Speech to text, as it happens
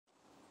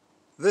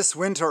This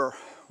winter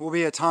will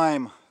be a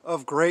time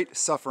of great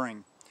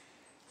suffering.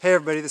 Hey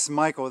everybody, this is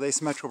Michael with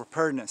Asymmetrical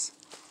Preparedness.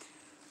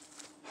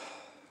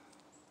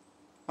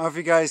 I don't know if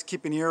you guys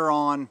keep an ear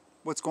on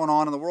what's going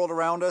on in the world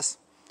around us,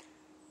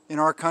 in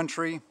our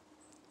country,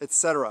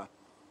 etc.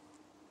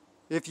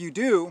 If you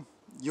do,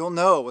 you'll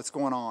know what's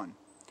going on. I'm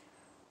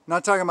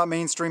not talking about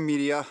mainstream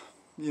media,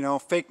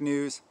 fake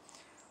news.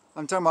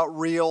 I'm talking about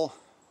real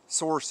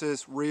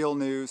sources, real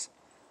news.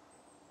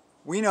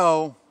 We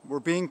know we're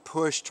being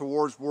pushed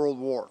towards world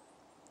war.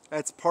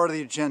 That's part of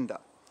the agenda.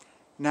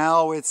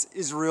 Now it's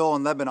Israel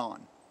and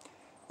Lebanon,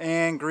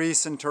 and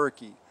Greece and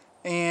Turkey,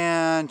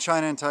 and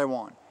China and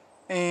Taiwan,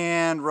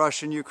 and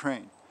Russia and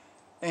Ukraine,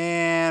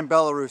 and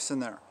Belarus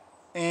in there,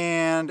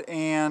 and.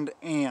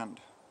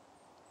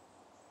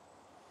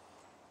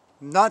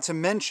 Not to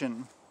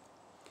mention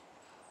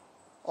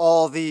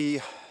all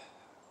the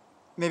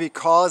maybe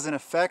cause and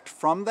effect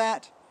from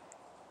that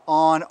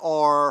on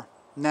our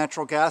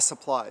natural gas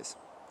supplies,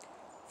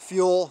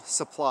 fuel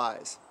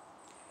supplies,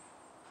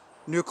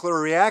 nuclear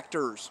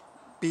reactors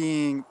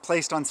being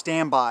placed on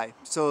standby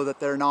so that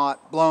they're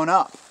not blown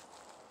up,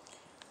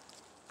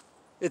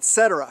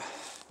 etc.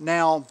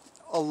 Now,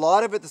 a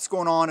lot of it that's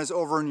going on is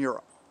over in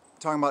Europe. I'm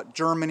talking about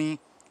Germany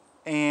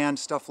and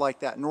stuff like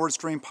that. Nord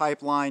Stream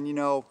pipeline,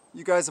 you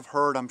guys have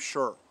heard, I'm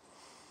sure.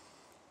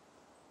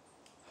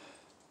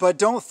 But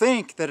don't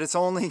think that it's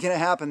only going to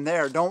happen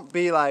there. Don't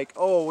be like,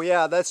 oh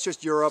yeah, that's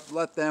just Europe,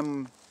 let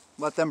them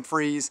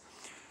freeze.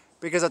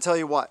 Because I'll tell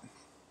you what,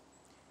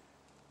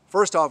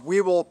 first off, we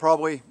will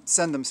probably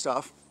send them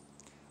stuff,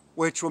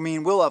 which will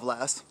mean we'll have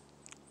less,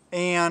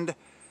 and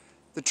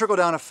the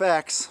trickle-down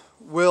effects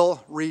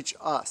will reach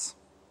us.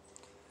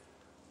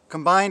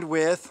 Combined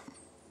with,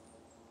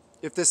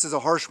 if this is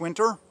a harsh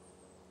winter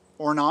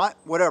or not,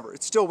 whatever,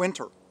 it's still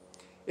winter.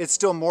 It's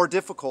still more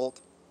difficult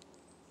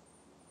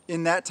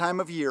in that time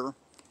of year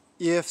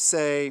if,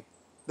 say,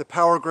 the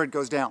power grid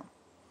goes down.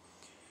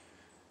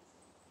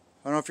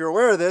 I don't know if you're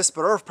aware of this,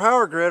 but our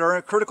power grid,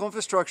 our critical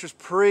infrastructure is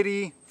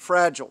pretty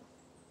fragile.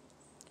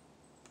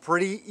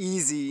 Pretty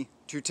easy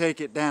to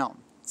take it down,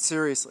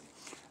 seriously.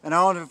 And I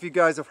don't know if you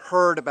guys have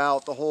heard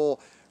about the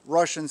whole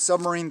Russian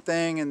submarine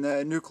thing and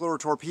the nuclear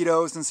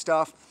torpedoes and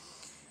stuff.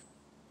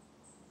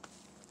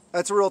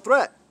 That's a real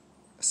threat,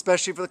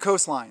 especially for the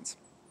coastlines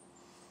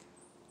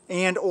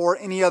and or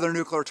any other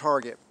nuclear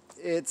target.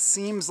 It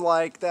seems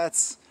like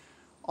that's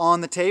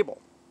on the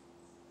table.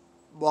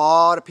 A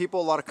lot of people,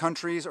 a lot of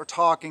countries are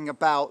talking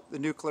about the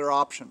nuclear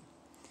option.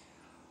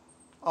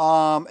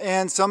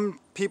 And some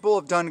people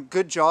have done a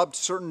good job,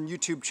 certain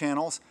YouTube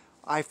channels.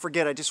 I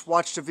forget, I just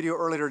watched a video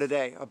earlier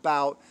today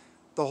about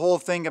the whole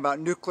thing about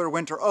nuclear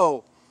winter.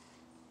 Oh,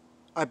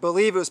 I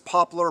believe it was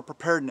Popular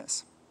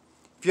Preparedness.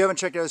 If you haven't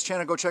checked out his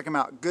channel, go check him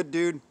out. Good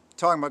dude,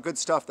 talking about good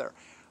stuff there.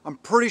 I'm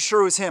pretty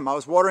sure it was him. I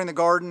was watering the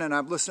garden and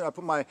I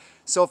put my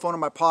cell phone in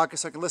my pocket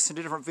so I could listen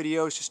to different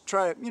videos, just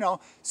try to,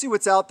 see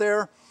what's out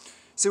there,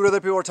 see what other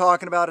people are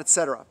talking about,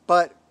 etc.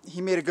 But he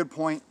made a good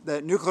point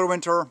that nuclear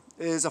winter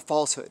is a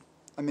falsehood.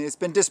 I mean, it's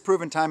been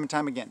disproven time and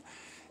time again.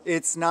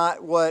 It's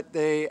not what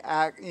they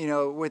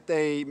what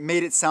they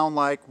made it sound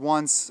like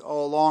once a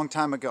long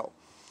time ago.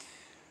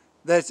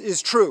 That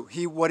is true.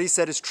 What he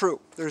said is true.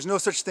 There's no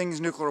such thing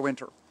as nuclear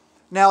winter.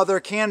 Now, there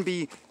can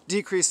be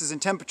decreases in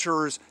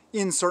temperatures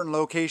in certain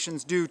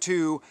locations due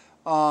to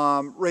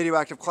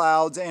radioactive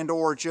clouds and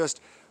or just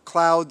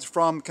clouds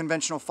from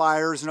conventional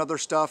fires and other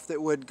stuff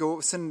that would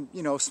send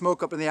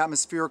smoke up in the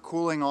atmosphere,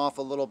 cooling off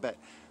a little bit.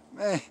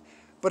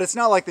 But it's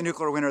not like the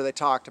nuclear winter they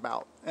talked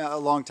about a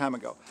long time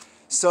ago.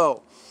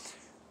 So,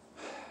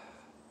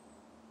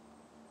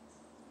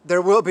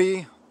 there will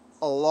be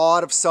a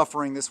lot of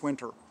suffering this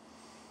winter,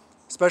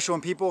 especially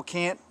when people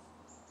can't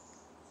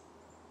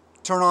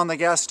turn on the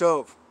gas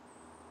stove,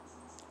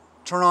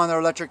 turn on their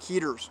electric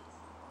heaters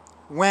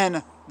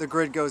when the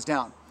grid goes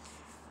down.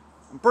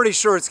 I'm pretty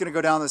sure it's going to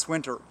go down this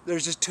winter.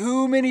 There's just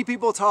too many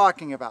people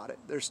talking about it.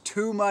 There's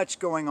too much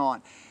going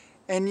on.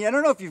 And I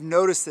don't know if you've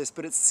noticed this,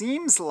 but it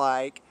seems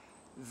like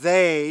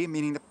they,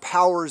 meaning the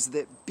powers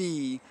that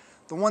be,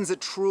 the ones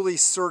that truly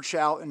search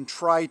out and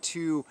try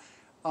to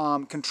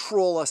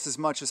control us as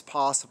much as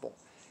possible,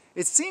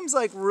 it seems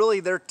like really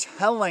they're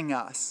telling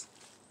us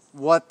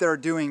what they're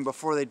doing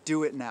before they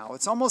do it now.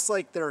 It's almost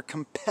like they're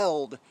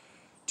compelled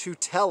to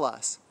tell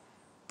us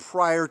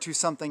prior to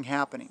something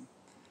happening.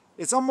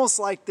 It's almost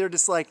like they're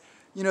just like,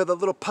 the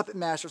little puppet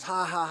masters,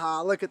 ha ha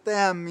ha, look at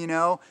them,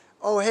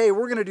 oh hey,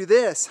 we're gonna do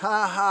this,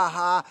 ha ha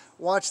ha,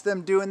 watch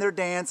them doing their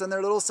dance on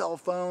their little cell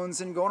phones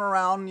and going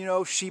around,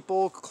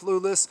 sheeple,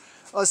 clueless,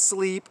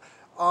 asleep.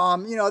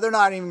 They're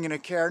not even gonna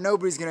care,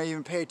 nobody's gonna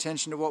even pay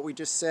attention to what we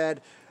just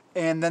said,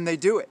 and then they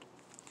do it.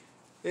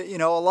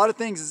 A lot of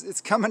things,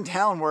 it's coming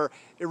down where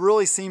it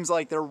really seems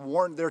like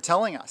they're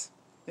telling us.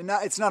 And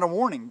it's not a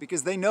warning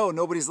because they know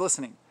nobody's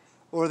listening.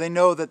 Or they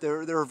know that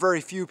there are very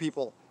few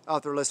people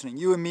out there listening.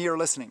 You and me are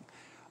listening.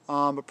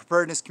 But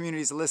preparedness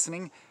communities are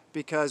listening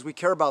because we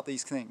care about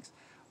these things.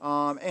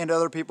 And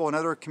other people in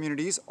other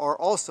communities are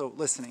also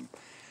listening.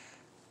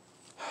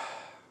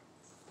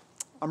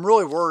 I'm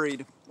really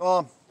worried.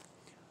 Well,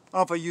 I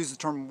don't know if I use the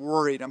term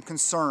worried. I'm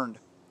concerned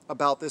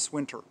about this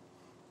winter.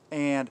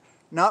 And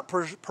not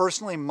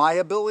personally my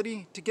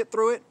ability to get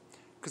through it,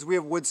 because we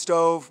have wood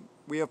stove,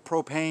 we have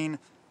propane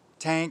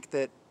tank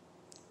that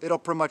it'll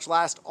pretty much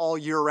last all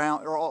year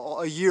round,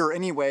 or a year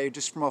anyway,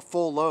 just from a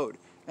full load.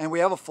 And we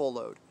have a full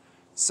load.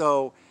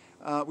 So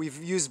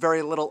we've used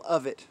very little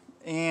of it.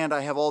 And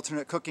I have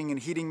alternate cooking and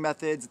heating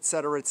methods,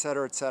 etc.,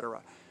 etc.,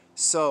 etc.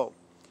 So,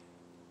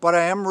 but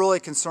I am really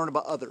concerned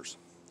about others.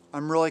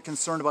 I'm really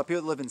concerned about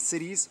people that live in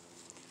cities.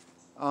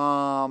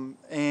 And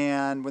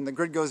when the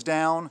grid goes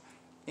down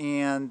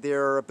and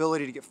their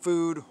ability to get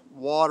food,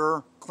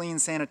 water, clean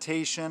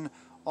sanitation,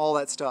 all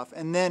that stuff.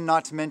 And then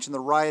not to mention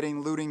the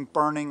rioting, looting,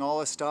 burning, all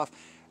this stuff.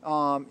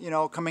 You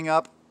know, coming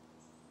up,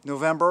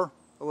 November,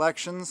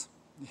 elections.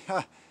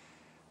 Yeah.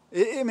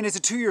 I mean, it's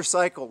a 2-year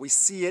cycle. We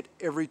see it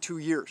every 2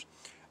 years.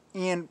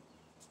 And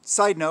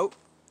side note,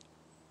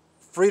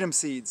 freedom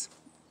seeds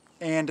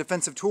and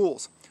defensive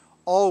tools.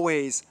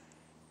 Always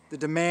the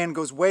demand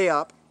goes way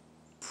up,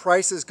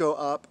 prices go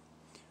up,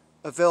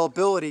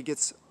 availability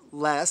gets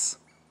less.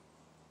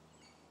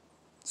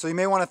 So you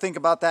may want to think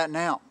about that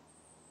now.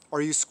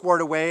 Are you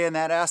squared away in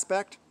that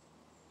aspect?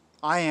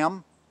 I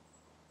am.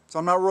 So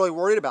I'm not really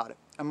worried about it.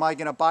 Am I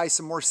going to buy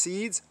some more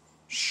seeds?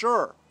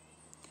 Sure.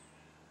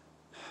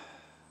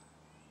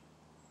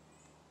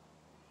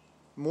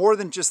 More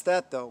than just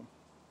that, though.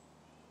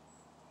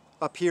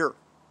 Up here,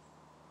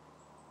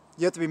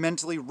 you have to be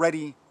mentally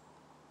ready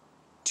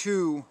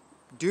to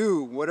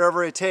do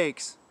whatever it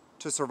takes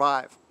to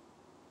survive.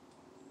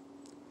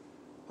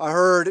 I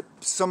heard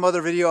some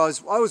other video,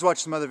 I was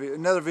watching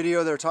another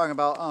video they were talking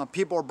about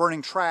people are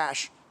burning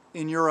trash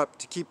in Europe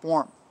to keep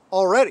warm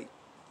already.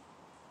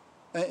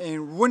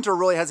 And winter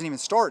really hasn't even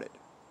started.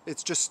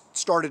 It's just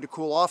started to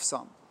cool off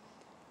some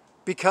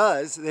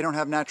because they don't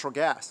have natural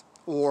gas,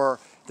 or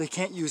they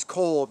can't use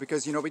coal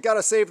because, you know, we got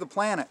to save the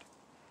planet.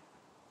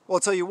 Well, I'll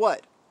tell you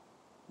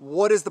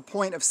what is the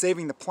point of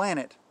saving the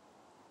planet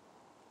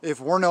if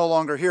we're no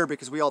longer here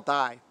because we all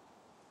die?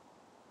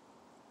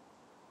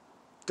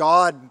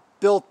 God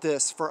built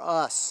this for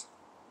us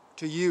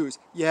to use.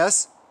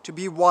 Yes, to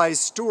be wise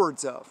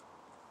stewards of.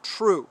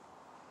 True.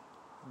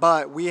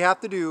 But we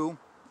have to do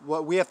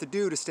what we have to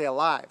do to stay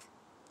alive,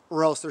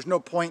 or else there's no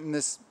point in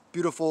this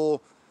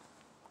beautiful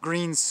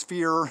green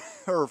sphere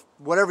or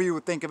whatever you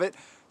would think of it.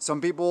 Some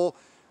people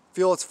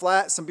feel it's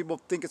flat, some people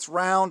think it's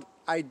round.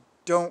 I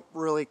don't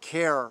really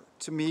care.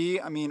 To me,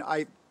 I mean,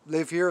 I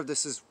live here,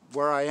 this is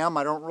where I am.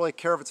 I don't really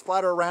care if it's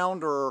flat or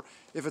round or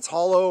if it's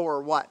hollow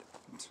or what.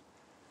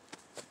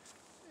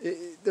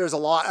 There's a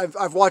lot.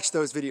 I've watched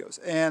those videos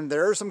and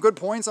there are some good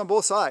points on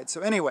both sides.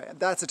 So anyway,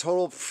 that's a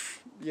total,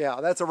 yeah,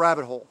 that's a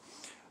rabbit hole.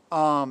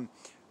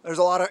 There's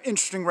a lot of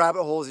interesting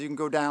rabbit holes you can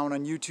go down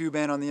on YouTube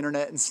and on the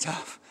internet and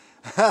stuff.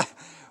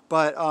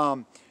 But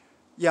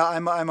yeah,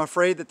 I'm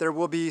afraid that there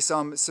will be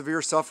some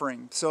severe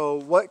suffering. So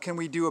what can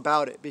we do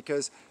about it?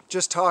 Because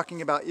just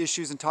talking about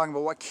issues and talking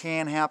about what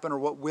can happen or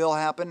what will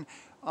happen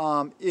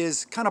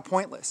is kind of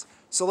pointless.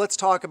 So let's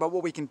talk about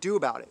what we can do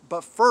about it.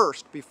 But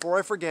first, before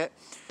I forget,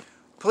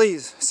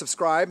 please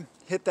subscribe,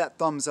 hit that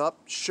thumbs up,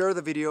 share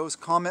the videos,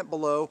 comment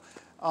below.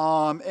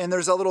 And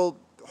there's a little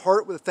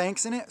heart with a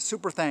thanks in it,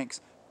 super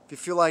thanks. If you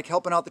feel like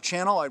helping out the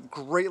channel, I'd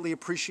greatly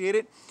appreciate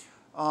it.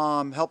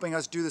 Helping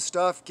us do the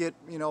stuff, get,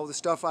 you know, the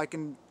stuff I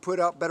can put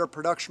out better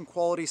production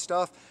quality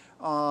stuff,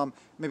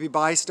 maybe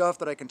buy stuff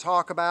that I can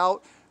talk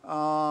about.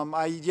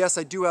 Yes,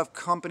 I do have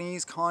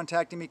companies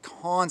contacting me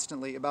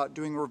constantly about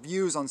doing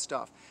reviews on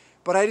stuff,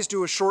 but I just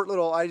do a short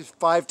little,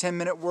 5-10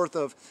 minute worth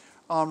of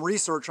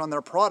research on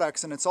their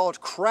products, and it's all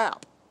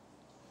crap.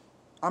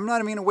 I'm not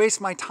even going to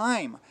waste my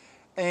time.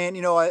 And,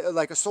 you know,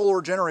 like a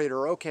solar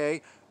generator,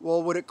 okay,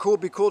 well, would it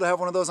be cool to have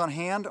one of those on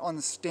hand, on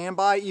the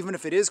standby, even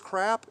if it is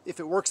crap, if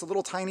it works a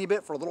little tiny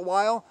bit for a little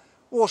while?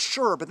 Well,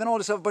 sure, but then I'll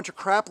just have a bunch of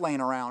crap laying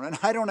around, and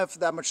I don't have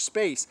that much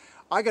space.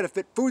 I got to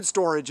fit food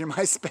storage in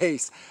my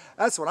space.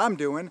 That's what I'm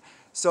doing.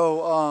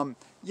 So,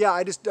 yeah,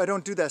 I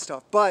don't do that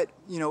stuff. But,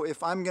 you know,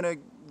 if I'm going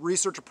to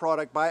research a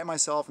product, buy it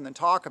myself, and then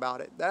talk about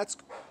it, that's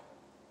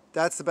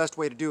the best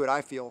way to do it,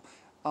 I feel.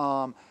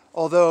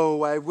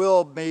 Although I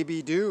will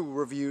maybe do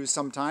reviews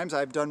sometimes.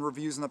 I've done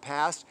reviews in the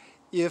past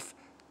if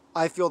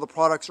I feel the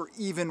products are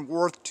even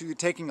worth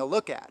taking a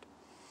look at.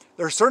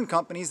 There are certain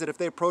companies that if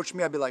they approach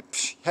me, I'd be like,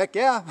 heck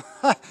yeah,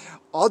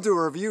 I'll do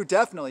a review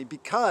definitely,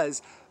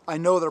 because I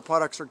know their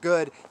products are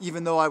good,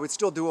 even though I would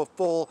still do a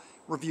full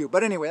review.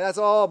 But anyway, that's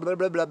all blah,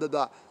 blah, blah, blah,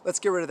 blah. Let's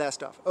get rid of that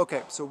stuff.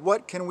 Okay, so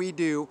what can we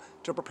do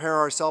to prepare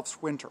ourselves for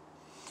winter?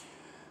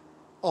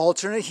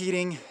 Alternate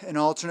heating and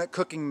alternate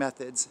cooking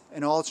methods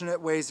and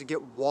alternate ways to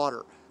get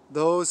water.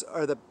 Those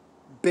are the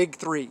big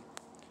three.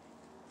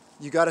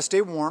 You got to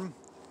stay warm.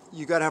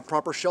 You got to have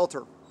proper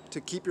shelter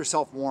to keep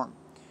yourself warm.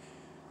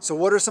 So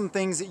what are some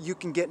things that you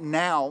can get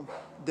now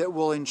that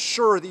will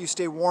ensure that you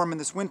stay warm in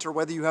this winter,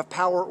 whether you have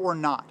power or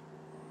not?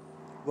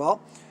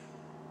 Well,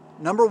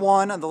 number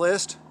one on the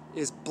list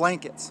is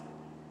blankets.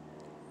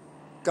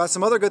 Got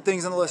some other good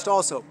things on the list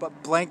also,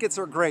 but blankets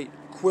are great.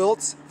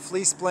 Quilts,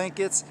 fleece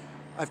blankets.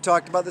 I've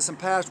talked about this in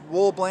past,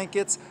 wool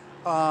blankets.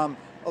 A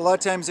lot of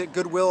times at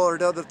Goodwill or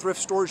at other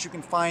thrift stores, you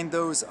can find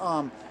those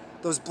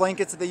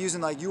blankets that they use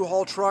in like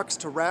U-Haul trucks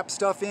to wrap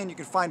stuff in. You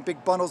can find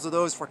big bundles of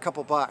those for a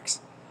couple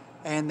bucks,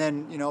 and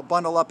then, you know,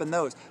 bundle up in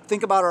those.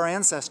 Think about our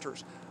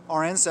ancestors.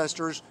 Our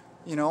ancestors,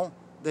 you know,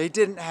 they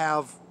may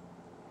have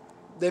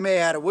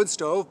had a wood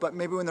stove, but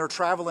maybe when they're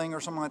traveling or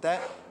something like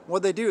that,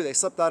 what'd they do? They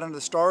slept out under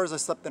the stars. They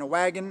slept in a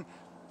wagon.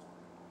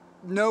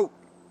 No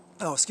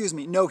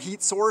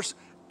heat source.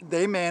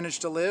 They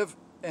managed to live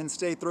and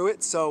stay through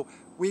it, so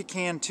we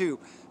can too.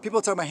 People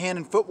talk about hand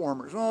and foot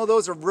warmers. Well,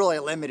 those are really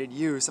limited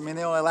use. I mean,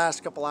 they only last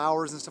a couple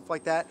hours and stuff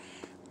like that.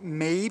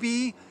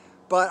 Maybe,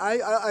 but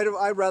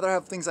I'd rather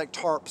have things like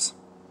tarps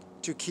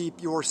to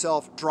keep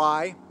yourself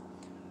dry,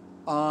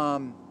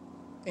 and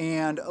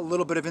a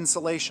little bit of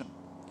insulation.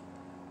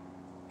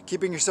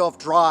 Keeping yourself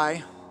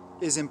dry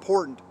is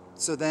important.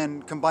 So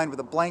then combined with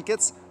the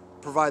blankets,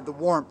 provide the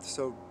warmth.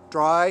 So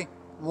dry,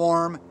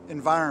 warm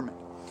environment.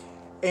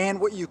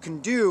 And what you can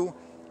do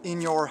in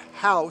your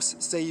house,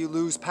 say you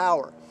lose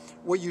power,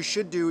 what you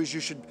should do is you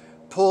should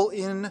pull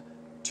in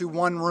to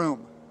one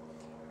room,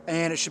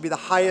 and it should be the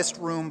highest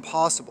room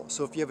possible.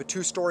 So if you have a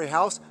 2-story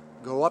house,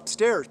 go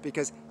upstairs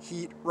because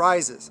heat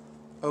rises,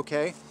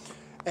 okay?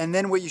 And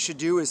then what you should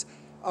do is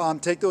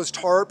take those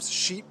tarps,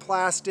 sheet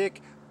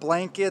plastic,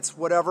 blankets,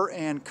 whatever,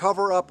 and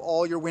cover up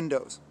all your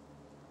windows.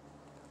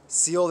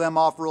 Seal them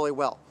off really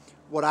well.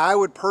 What I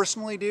would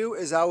personally do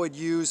is I would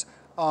use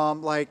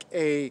like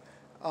a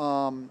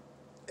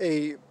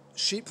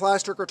sheet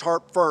plastic or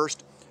tarp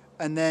first,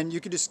 and then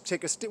you could just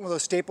take one of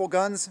those staple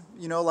guns,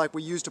 you know, like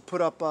we use to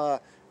put up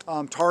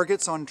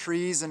targets on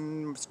trees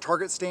and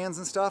target stands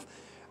and stuff,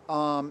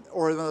 or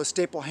one of those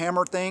staple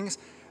hammer things,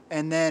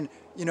 and then,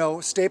 you know,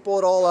 staple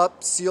it all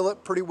up, seal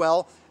it pretty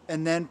well,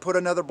 and then put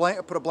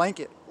a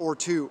blanket or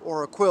two,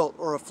 or a quilt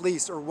or a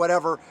fleece or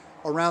whatever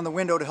around the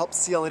window to help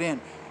seal it in.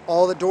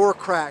 All the door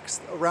cracks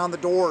around the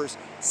doors,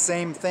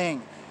 same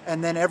thing.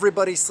 And then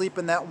everybody sleep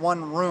in that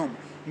one room.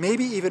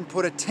 Maybe even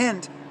put a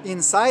tent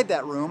inside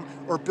that room,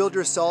 or build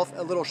yourself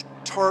a little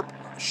tarp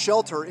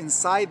shelter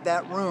inside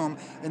that room,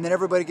 and then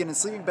everybody get in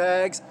sleeping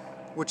bags,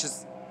 which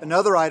is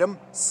another item,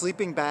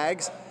 sleeping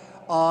bags.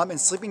 And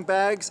sleeping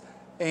bags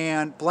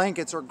and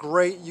blankets are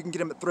great. You can get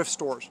them at thrift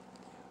stores.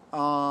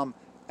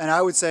 And I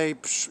would say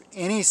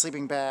any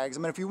sleeping bags.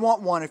 I mean, if you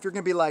want one, if you're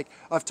going to be like,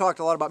 I've talked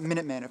a lot about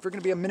Minutemen. If you're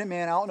going to be a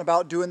Minuteman out and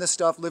about doing this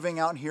stuff, living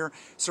out in here,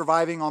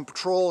 surviving on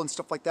patrol and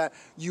stuff like that,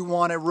 you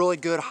want a really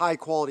good,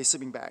 high-quality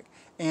sleeping bag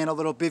and a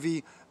little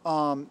bivvy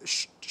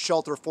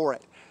shelter for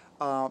it.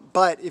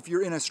 But if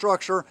you're in a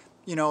structure,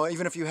 you know,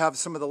 even if you have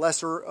some of the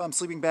lesser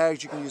sleeping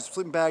bags, you can use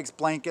sleeping bags,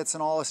 blankets,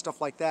 and all this stuff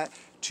like that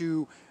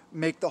to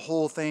make the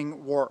whole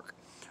thing work.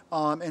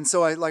 And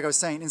so, like I was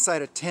saying,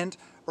 inside a tent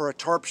or a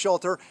tarp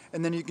shelter,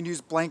 and then you can use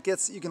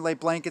blankets. You can lay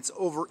blankets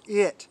over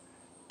it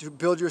to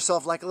build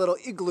yourself like a little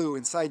igloo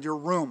inside your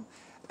room.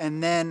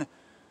 And then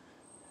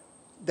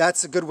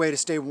that's a good way to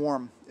stay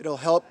warm. It'll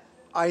help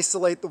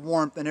isolate the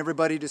warmth, and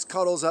everybody just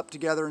cuddles up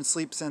together and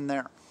sleeps in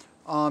there.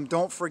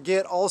 Don't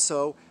forget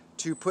also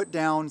to put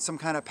down some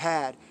kind of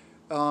pad.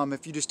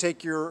 If you just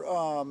take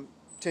your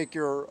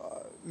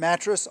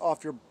mattress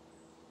off your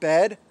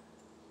bed,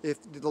 if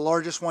the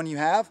largest one you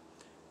have,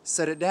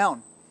 set it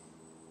down.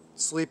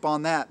 Sleep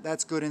on that.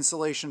 That's good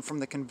insulation from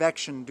the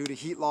convection due to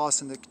heat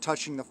loss and the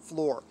touching the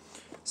floor.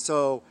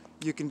 So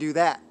you can do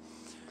that.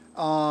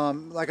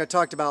 Like I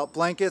talked about,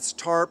 blankets,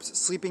 tarps,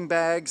 sleeping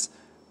bags.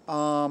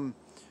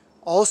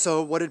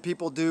 Also, what did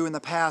people do in the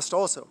past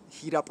also?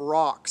 Heat up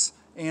rocks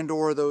and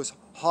or those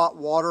hot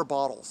water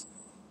bottles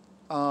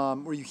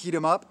where you heat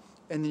them up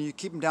and then you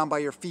keep them down by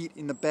your feet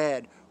in the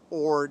bed,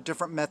 or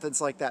different methods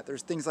like that.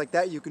 There's things like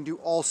that you can do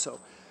also.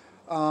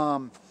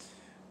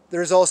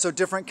 There's also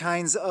different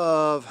kinds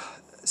of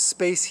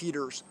space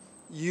heaters.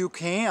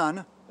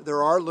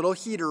 There are little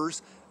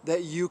heaters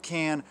that you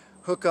can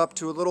hook up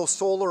to a little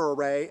solar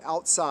array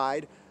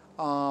outside,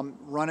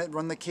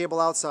 run the cable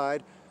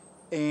outside,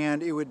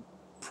 and it would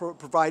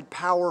provide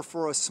power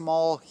for a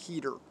small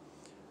heater.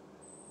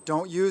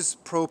 Don't use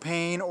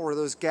propane or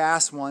those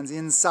gas ones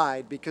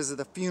inside because of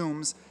the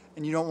fumes,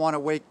 and you don't want to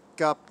wake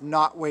up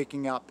not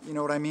waking up. You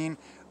know what I mean?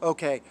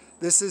 Okay,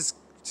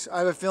 I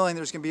have a feeling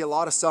there's going to be a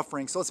lot of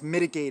suffering, so let's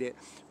mitigate it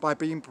by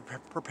being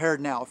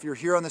prepared now. If you're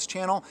here on this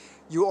channel,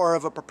 you are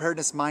of a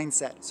preparedness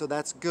mindset, so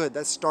that's good.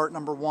 That's start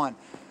number one.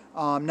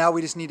 Now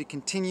we just need to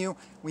continue.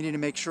 We need to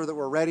make sure that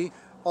we're ready.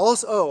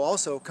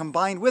 Also,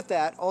 combined with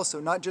that, also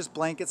not just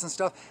blankets and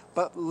stuff,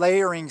 but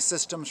layering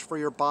systems for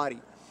your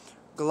body.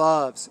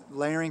 Gloves,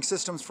 layering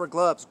systems for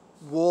gloves.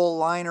 Wool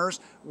liners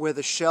with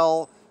a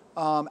shell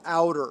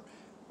outer.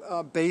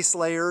 Base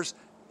layers,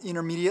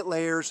 intermediate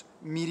layers,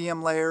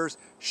 medium layers,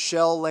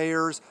 shell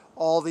layers,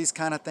 all these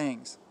kind of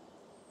things.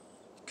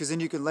 Because then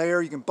you can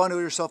layer, you can bundle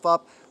yourself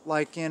up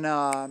like in,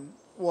 A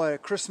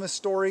Christmas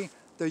Story,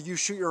 the You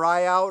Shoot Your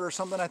Eye Out or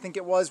something, I think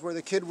it was, where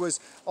the kid was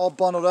all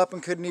bundled up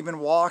and couldn't even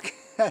walk.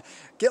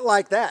 Get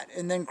like that,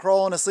 and then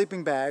crawl in a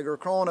sleeping bag or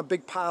crawl in a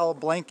big pile of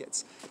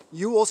blankets.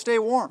 You will stay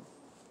warm.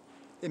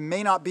 It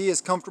may not be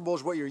as comfortable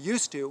as what you're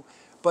used to,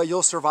 but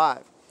you'll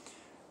survive.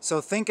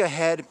 So think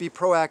ahead, be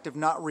proactive,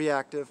 not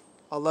reactive.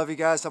 I love you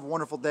guys. Have a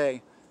wonderful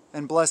day,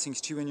 and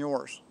blessings to you and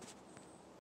yours.